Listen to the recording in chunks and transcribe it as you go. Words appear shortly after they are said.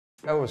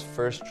I was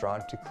first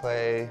drawn to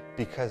clay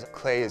because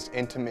clay is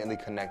intimately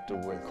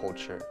connected with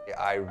culture.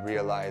 I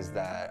realized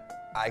that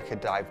I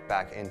could dive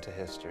back into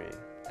history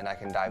and I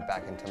can dive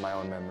back into my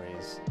own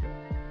memories.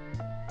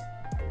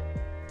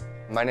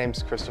 My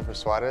name's Chris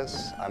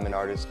Suarez. I'm an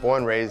artist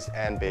born, raised,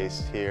 and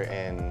based here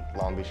in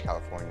Long Beach,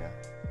 California.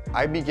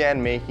 I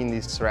began making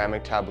these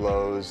ceramic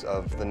tableaus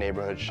of the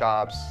neighborhood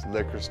shops,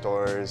 liquor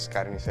stores,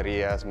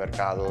 carnicerias,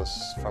 mercados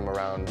from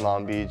around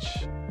Long Beach.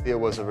 It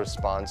was a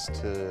response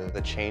to the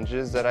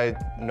changes that I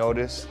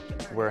noticed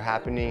were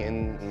happening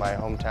in my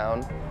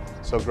hometown.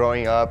 So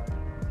growing up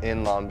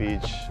in Long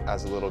Beach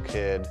as a little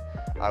kid,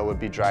 I would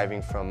be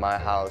driving from my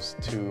house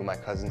to my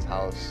cousin's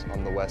house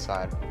on the west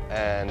side.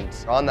 And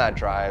on that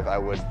drive, I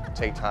would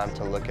take time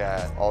to look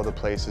at all the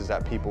places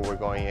that people were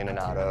going in and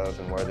out of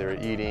and where they were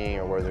eating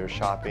or where they were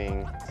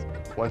shopping.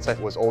 Once I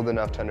was old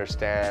enough to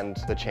understand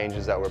the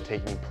changes that were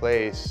taking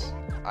place,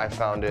 I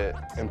found it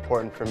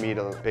important for me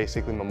to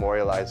basically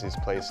memorialize these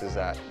places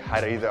that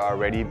had either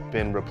already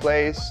been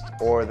replaced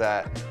or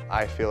that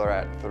I feel are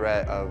at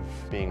threat of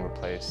being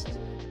replaced.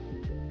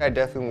 I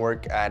definitely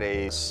work at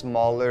a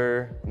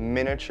smaller,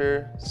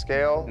 miniature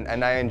scale,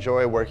 and I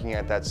enjoy working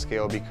at that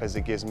scale because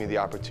it gives me the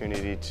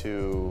opportunity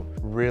to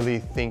really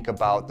think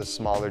about the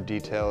smaller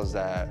details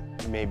that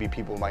maybe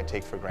people might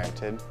take for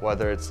granted,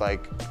 whether it's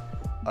like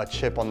a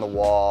chip on the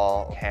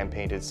wall,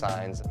 hand-painted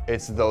signs.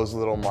 It's those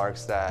little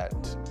marks that,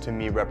 to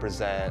me,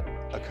 represent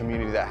a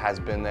community that has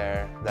been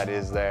there, that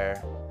is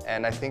there.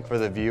 And I think for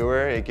the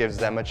viewer, it gives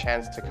them a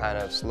chance to kind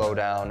of slow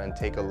down and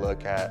take a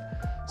look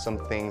at some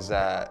things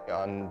that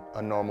on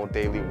a normal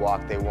daily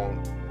walk they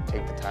won't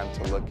take the time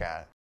to look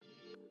at.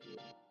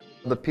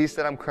 The piece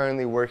that I'm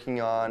currently working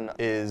on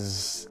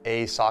is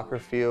a soccer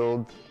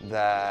field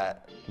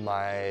that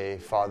my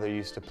father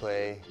used to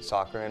play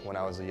soccer in when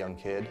I was a young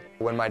kid.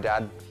 When my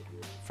dad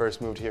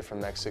first moved here from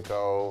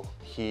Mexico,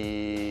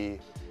 he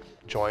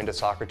joined a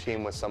soccer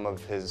team with some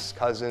of his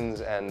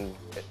cousins, and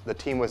the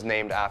team was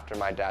named after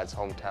my dad's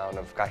hometown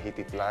of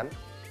Cajititlan.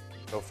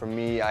 So for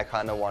me, I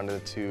kind of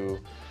wanted to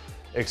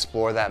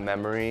explore that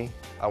memory.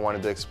 I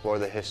wanted to explore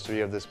the history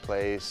of this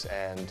place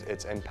and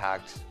its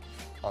impact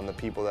on the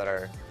people that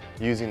are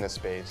using the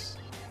space.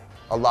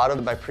 A lot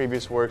of my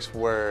previous works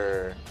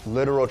were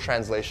literal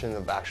translations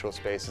of actual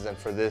spaces, and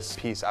for this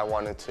piece I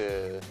wanted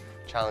to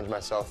challenge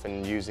myself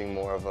in using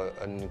more of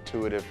an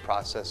intuitive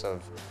process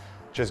of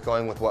just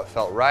going with what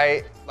felt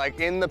right. Like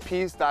in the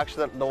piece,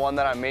 actually the one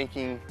that I'm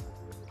making,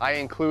 I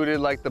included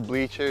like the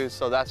bleachers,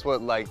 so that's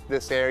what like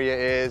this area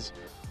is.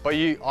 But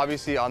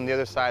obviously on the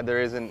other side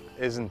there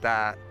isn't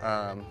that,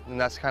 and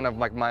that's kind of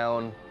like my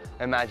own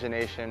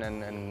imagination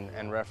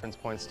and reference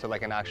points to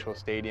like an actual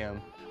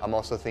stadium. I'm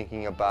also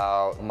thinking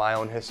about my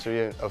own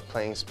history of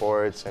playing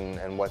sports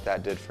and what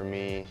that did for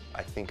me.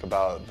 I think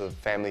about the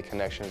family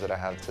connections that I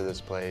have to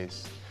this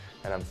place,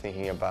 and I'm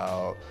thinking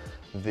about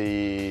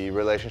the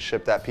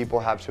relationship that people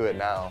have to it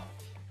now.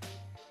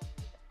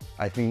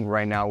 I think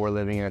right now we're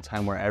living in a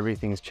time where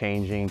everything's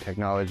changing,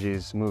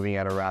 technology's moving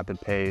at a rapid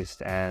pace,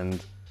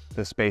 and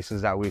the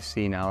spaces that we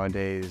see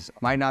nowadays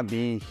might not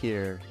be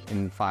here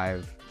in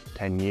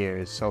 5-10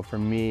 years. So for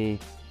me,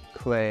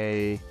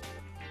 clay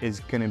is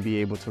going to be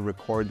able to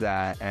record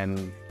that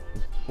and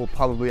will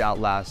probably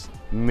outlast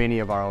many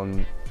of our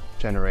own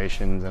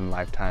generations and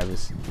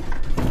lifetimes.